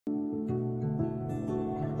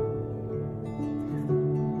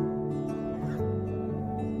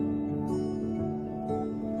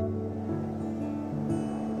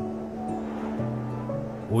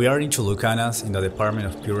We are in Chulucanas in the department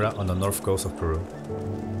of Piura on the north coast of Peru.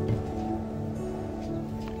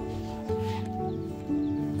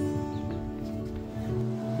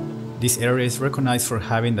 This area is recognized for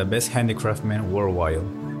having the best handicraftsmen worldwide.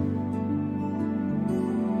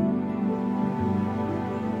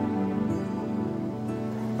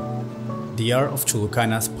 The art of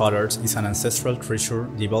Chulucanas potters is an ancestral treasure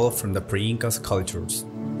developed from the pre-Incas cultures.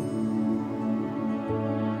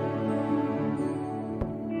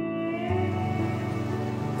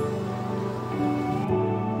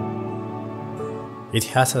 It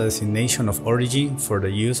has a designation of origin for the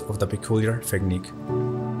use of the peculiar technique.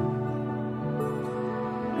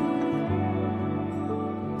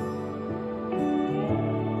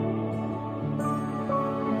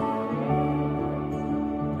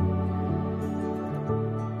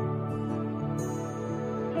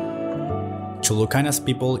 Chulucanas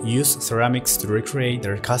people use ceramics to recreate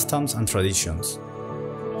their customs and traditions.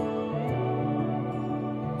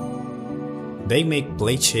 They make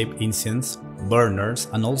plate-shaped incense, burners,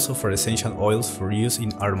 and also for essential oils for use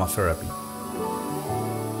in aromatherapy.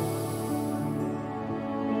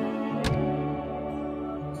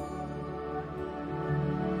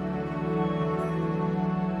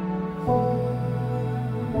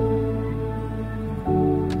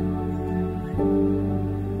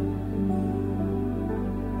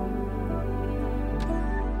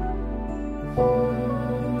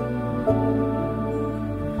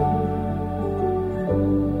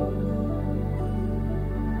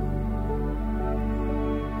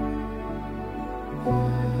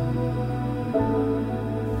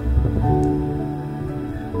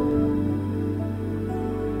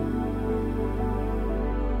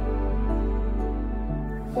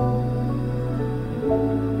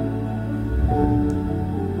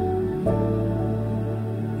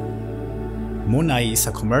 Munay is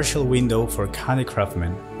a commercial window for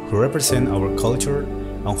handicraftsmen who represent our culture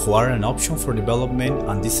and who are an option for development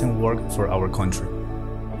and decent work for our country.